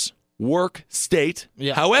 horse work state.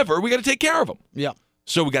 Yeah. However, we got to take care of them. Yeah.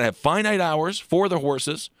 So we got to have finite hours for the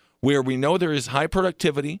horses where we know there is high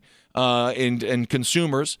productivity and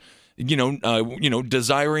consumers,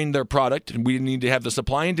 desiring their product. And we need to have the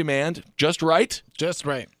supply and demand just right. Just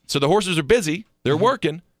right. So the horses are busy. They're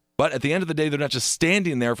working. But at the end of the day, they're not just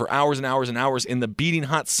standing there for hours and hours and hours in the beating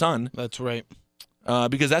hot sun That's right.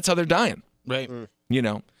 because that's how they're dying. Right.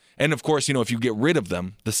 And of course, if you get rid of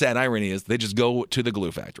them, the sad irony is they just go to the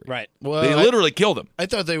glue factory. Right. Well, They literally kill them. I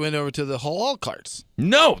thought they went over to the halal carts.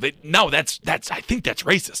 No, that's I think that's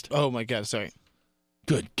racist. Oh my God, sorry.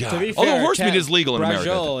 Good God. To be Although fair, horse meat is legal in America.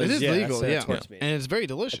 Brajol It is legal, that's yeah. horse meat. And it's very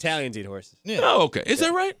delicious. Italians eat horses. Yeah. Oh, okay. Is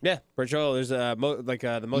that right? Yeah, Brajol. There's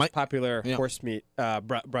the most popular yeah. horse meat,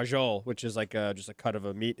 Brajol, which is like just a cut of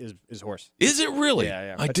a meat, is horse. Is it really?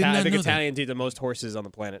 Yeah. I did not I think know that. Italians eat the most horses on the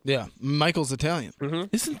planet. Yeah. Michael's Italian.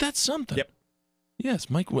 Isn't that something? Yep.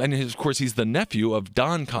 Yes, Mike, and of course he's the nephew of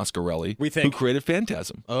Don Coscarelli, We think. who created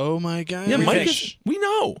Phantasm. Oh, my God. Yeah, Mike think. is. We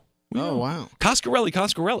know. Oh, wow.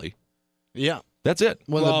 Coscarelli. Yeah. That's it.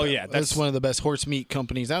 That's one of the best horse meat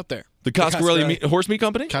companies out there. The Coscarelli horse meat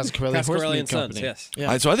company. Coscarelli Horse Coscarelli Meat and Sons, Company. yes.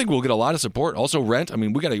 Yeah. So I think we'll get a lot of support. Also, rent. I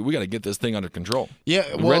mean, we gotta get this thing under control.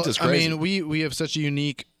 Yeah, well, Rent is crazy. I mean, we have such a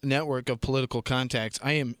unique network of political contacts.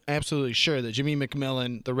 I am absolutely sure that Jimmy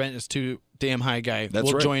McMillan, the rent is too damn high guy, That's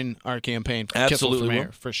will right. join our campaign for Absolutely Kissel for mayor,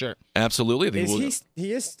 will. for sure. Absolutely.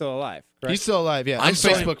 He is still alive, correct? He's still alive, yeah. I I'm saw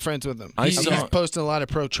Facebook friends with him. He's posting a lot of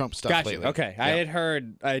pro-Trump stuff Gotcha. lately. Okay, I Yeah. had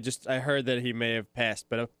heard. I heard that he may have passed,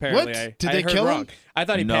 but apparently What? I Did they heard kill him? wrong. I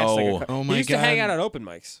thought he No. passed. Like Oh, he my used to hang God. out at open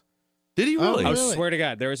mics. Did he really? Oh, I really? swear to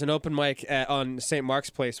God, there was an open mic on St. Mark's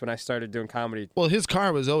Place when I started doing comedy. Well, his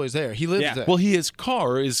car was always there. He lives Yeah. there. Well, his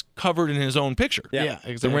car is covered in his own picture. Yeah.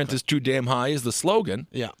 exactly. The rent is too damn high is the slogan.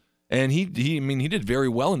 Yeah. And he did very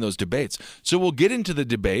well in those debates. So we'll get into the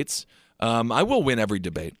debates. I will win every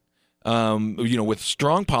debate. With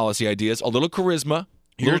strong policy ideas, a little charisma,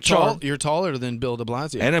 a You're little charm. You're taller than Bill de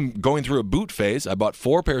Blasio. And I'm going through a boot phase. I bought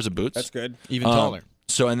 4 pairs of boots. That's good. Even taller.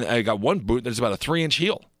 So, and I got one boot that's about a 3-inch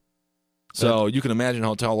heel. So you can imagine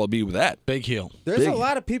how tall I'll be with that. Big heel. There's Big. a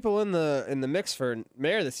lot of people in the mix for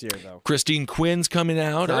mayor this year, though. Christine Quinn's coming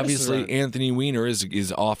out. Curtis is Obviously, running. Anthony Weiner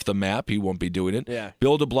is off the map. He won't be doing it. Yeah.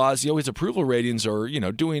 Bill de Blasio, his approval ratings are,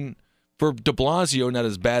 doing for de Blasio not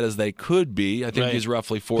as bad as they could be. I think Right. he's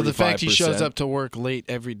roughly 45%. For the fact he shows up to work late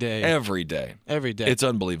every day. every day. Every day. It's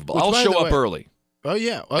unbelievable. Which, I'll by show the up way- early. Oh,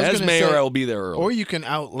 yeah. I was As gonna mayor, say, I will be there early. Or you can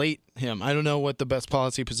out late him. I don't know what the best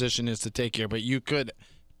policy position is to take here, but you could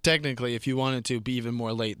technically, if you wanted to, be even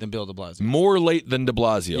more late than Bill de Blasio. More late than de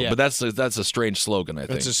Blasio, Yeah. but that's a strange slogan, I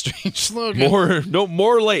think. That's a strange slogan.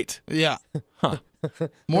 More late. Yeah.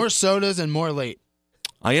 More sodas and more late.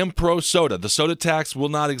 I am pro soda. The soda tax will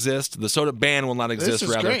not exist. The soda ban will not exist. is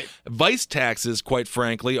rather, great. vice taxes, quite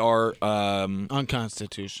frankly, are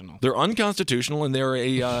Unconstitutional. they're unconstitutional and they're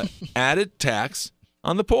a added tax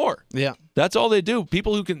on the poor. Yeah. That's all they do.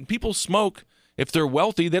 People smoke. If they're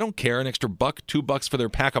wealthy, they don't care an extra $1, $2 for their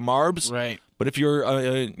pack of Marbs. Right. But if you're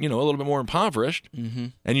a little bit more impoverished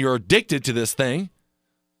and you're addicted to this thing,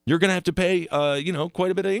 you're going to have to pay quite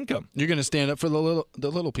a bit of income. You're going to stand up for the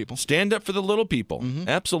little people. Stand up for the little people.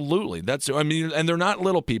 Absolutely. And they're not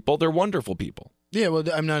little people. They're wonderful people. Yeah, well,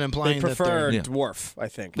 I'm not They implying that prefer they're... dwarf, I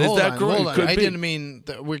think. Is Hold that on, correct? hold on. Could I be. didn't mean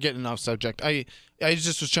that we're getting off subject. I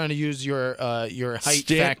just was trying to use your height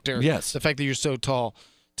factor. Yes. The fact that you're so tall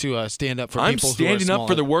to stand up for I'm people standing who are up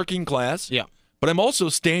for the smaller. working class. Yeah. But I'm also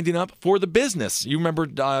standing up for the business. You remember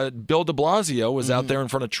Bill de Blasio was out there in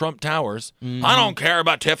front of Trump Towers. I don't care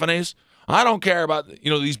about Tiffany's. I don't care about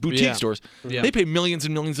these boutique Yeah. stores. Yeah. They pay millions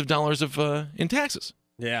and millions of dollars in taxes.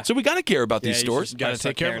 Yeah. So we got to care about these stores. gotta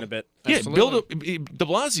take care of a bit. Yeah, Absolutely. Bill de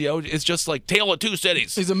Blasio is just like tale of two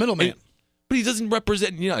cities. He's a middleman. But he doesn't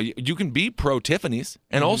represent. You can be pro Tiffany's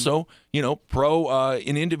and also pro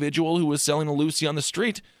an individual who was selling a Lucy on the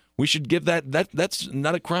street. We should give that's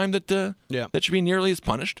not a crime that that should be nearly as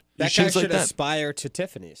punished. That guy Things should like that. aspire to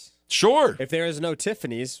Tiffany's. Sure. If there is no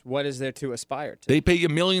Tiffany's, what is there to aspire to? They pay you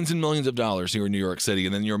millions and millions of dollars here in New York City,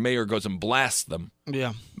 and then your mayor goes and blasts them.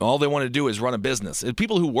 Yeah. All they want to do is run a business. And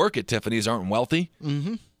people who work at Tiffany's aren't wealthy.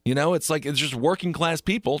 Mm-hmm. It's just working class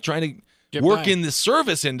people trying to Get work by. in the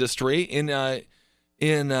service industry in the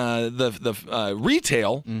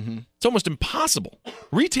retail. Mm-hmm. It's almost impossible.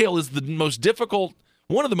 Retail is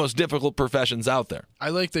one of the most difficult professions out there. I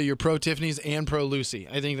like that you're pro Tiffany's and pro Lucy.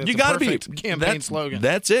 I think that's You a got to perfect be campaign slogan.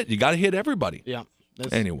 That's it. You got to hit everybody. Yeah.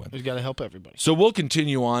 Anyway. We've got to help everybody. So we'll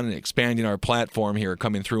continue on and expanding our platform here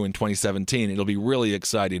coming through in 2017. It'll be really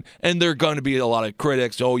exciting. And there are going to be a lot of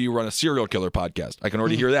critics. Oh, you run a serial killer podcast. I can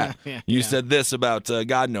already hear that. You said this about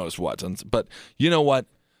God knows what. But you know what?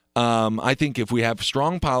 I think if we have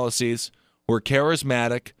strong policies, we're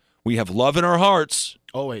charismatic, we have love in our hearts,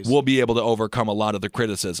 Always. we'll be able to overcome a lot of the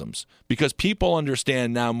criticisms. Because people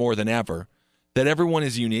understand now more than ever that everyone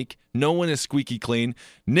is unique. No one is squeaky clean.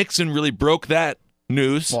 Nixon really broke that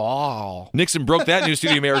news. Wow. Nixon broke that news to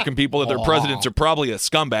the American people that their presidents are probably a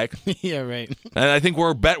scumbag. Yeah, right. And I think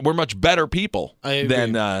we're much better people I agree.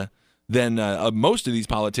 than than most of these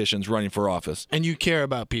politicians running for office. And you care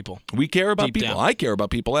about people. We care about Deep people. down. I care about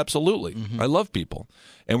people, absolutely. I love people.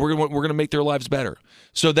 And we're gonna make their lives better.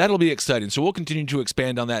 So that'll be exciting. So we'll continue to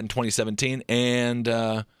expand on that in 2017. And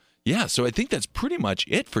so I think that's pretty much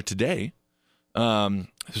it for today.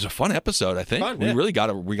 It was a fun episode, I think. Fun, yeah. We got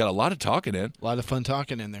a lot of talking in. A lot of fun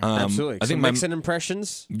talking in there. Absolutely. I think Some Nixon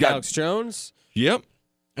impressions. Alex Jones. Yep.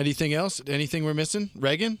 Anything else? Anything we're missing?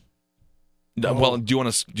 Reagan? Well, do you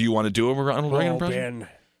want to do a Ronald Reagan impression?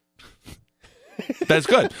 Ben. That's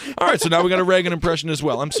good. All right, so now we got a Reagan impression as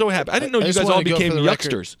well. I'm so happy. I didn't know you guys all became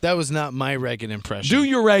youngsters. That was not my Reagan impression. Do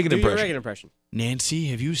your Reagan Do impression. your Reagan impression. Nancy,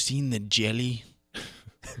 have you seen the jelly?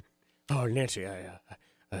 Oh, Nancy,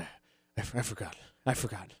 I forgot.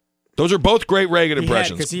 Those are both great Reagan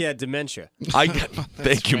impressions. Because he had dementia.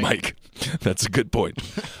 Thank you, Mike. That's a good point.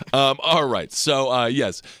 All right. So,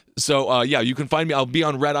 yes. So, you can find me. I'll be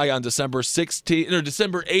on Red Eye on December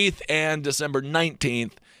 8th and December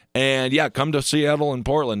 19th. And, come to Seattle and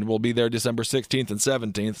Portland. We'll be there December 16th and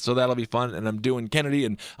 17th. So that'll be fun. And I'm doing Kennedy.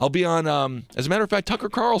 And I'll be on, as a matter of fact, Tucker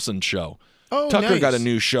Carlson's show. Oh, Tucker nice. got a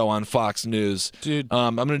new show on Fox News. Dude.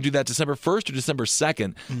 I'm going to do that December 1st or December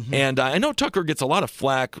 2nd. And I know Tucker gets a lot of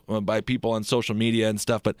flack by people on social media and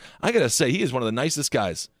stuff, but I got to say, he is one of the nicest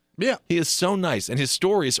guys. Yeah. He is so nice, and his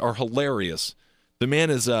stories are hilarious. The man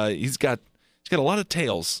is, he's got a lot of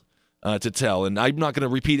tales to tell, and I'm not going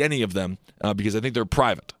to repeat any of them because I think they're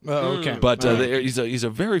private. Oh, okay. But he's a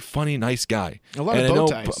very funny, nice guy. A lot and of I bow know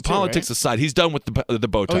ties, too, politics right? aside, he's done with the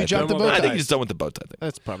bow tie. Oh, he dropped the bow I think ties. he's done with the bow tie thing.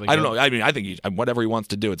 That's probably I don't good. know. I mean, I think whatever he wants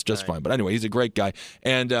to do, it's just fine. But anyway, he's a great guy,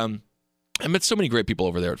 and I met so many great people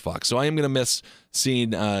over there at Fox. So I am going to miss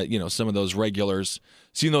seeing some of those regulars,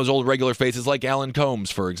 seeing those old regular faces like Alan Combs,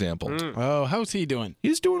 for example. Oh, how's he doing?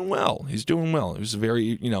 He's doing well. He was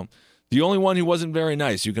very the only one who wasn't very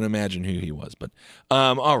nice. You can imagine who he was. But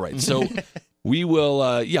all right, so. We will,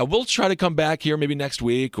 we'll try to come back here maybe next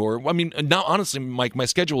week, or now honestly, Mike, my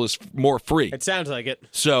schedule is more free. It sounds like it.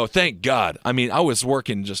 So thank God. I mean, I was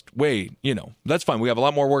working just that's fine. We have a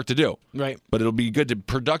lot more work to do, Right. but it'll be good to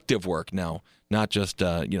productive work now, not just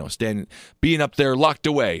being up there locked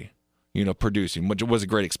away, producing, which was a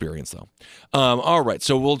great experience though. All right,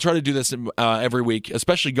 so we'll try to do this every week,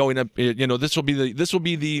 especially going up. This will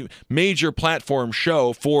be the major platform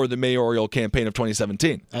show for the mayoral campaign of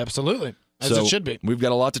 2017. Absolutely. As So it should be. We've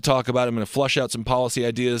got a lot to talk about. I'm going to flush out some policy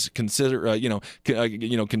ideas. Continue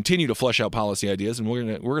to flush out policy ideas, and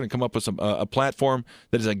we're gonna come up with a platform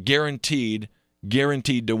that is guaranteed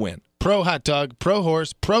to win. Pro hot dog, pro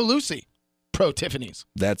horse, pro Lucy, pro Tiffany's.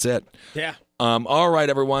 That's it. Yeah. All right,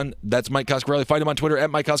 everyone. That's Mike Coscarelli. Find him on Twitter at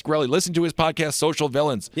Mike Coscarelli. Listen to his podcast, Social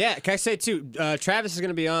Villains. Yeah, can I say, too, Travis is going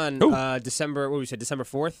to be on December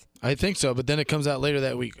 4th? I think so, but then it comes out later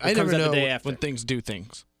that week. I comes never out the day know after. when things do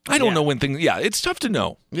things. I don't know when things. Yeah, it's tough to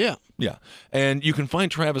know. Yeah. Yeah, and you can find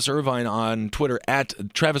Travis Irvine on Twitter at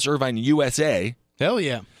Travis Irvine USA. Hell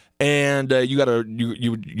yeah. And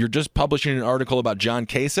you're just publishing an article about John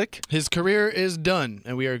Kasich. His career is done,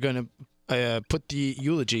 and we are going to put the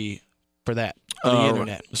eulogy for that on the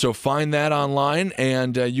internet. So find that online,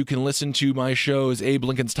 and you can listen to my shows, Abe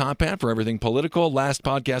Lincoln's Top Hat, for everything political. Last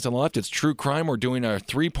podcast on the left, it's True Crime. We're doing a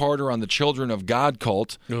 3-parter on the Children of God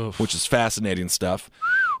cult, which is fascinating stuff.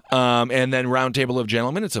 And then Roundtable of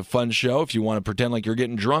Gentlemen. It's a fun show. If you want to pretend like you're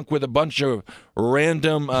getting drunk with a bunch of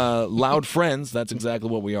random loud friends, that's exactly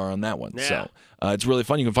what we are on that one. Yeah. So it's really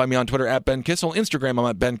fun. You can find me on Twitter at Ben Kissel. Instagram, I'm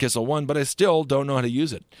at Ben Kissel1, but I still don't know how to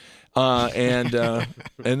use it. And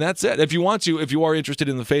that's it. If you are interested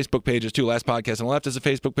in the Facebook pages too, Last Podcast on the Left is a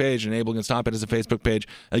Facebook page, and Able Against Stop It is a Facebook page.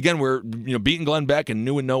 Again, we're beating Glenn Beck and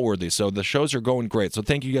new and noteworthy. So the shows are going great. So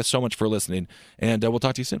thank you guys so much for listening, and we'll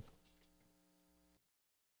talk to you soon.